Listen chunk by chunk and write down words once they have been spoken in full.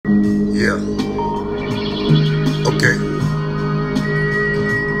Yeah. Okay.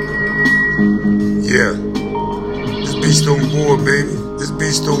 Yeah. This beast on board, baby. This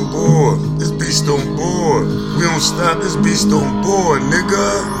beast on board. This beast on board. We don't stop. This beast on board,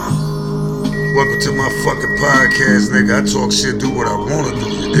 nigga. Welcome to my fucking podcast, nigga. I talk shit, do what I wanna do,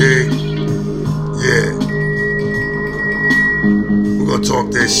 you dig? Yeah. We're gonna talk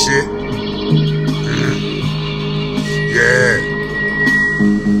that shit. Yeah.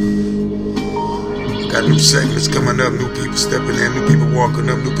 Got new segments coming up, new people stepping in, new people walking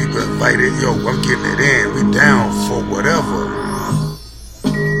up, new people invited. Yo, I'm getting it in. We down for whatever.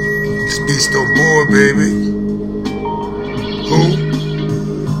 This beast on board, baby. Who?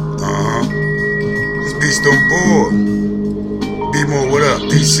 This beast on board. B-More, what up?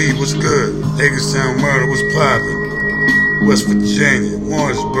 DC, what's good? Hagerstown Murder, what's poppin'? West Virginia,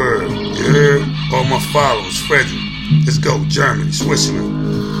 Morrisburg, you heard? All my followers, Frederick. Let's go, Germany,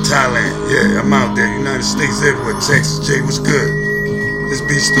 Switzerland, Thailand, yeah, I'm out there, United States everywhere, Texas, Jay, what's good? This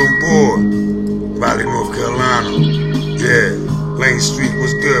beast on board, Raleigh, North Carolina, yeah, Lane Street,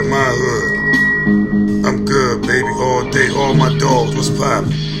 what's good, my hood, I'm good, baby, all day, all my dogs, what's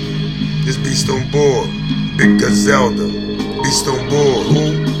poppin'? This beast on board, Big Gazelda, beast on board,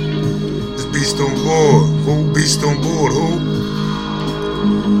 who? This beast on board, who? Beast on board, who?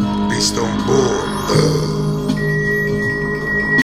 Beast on board,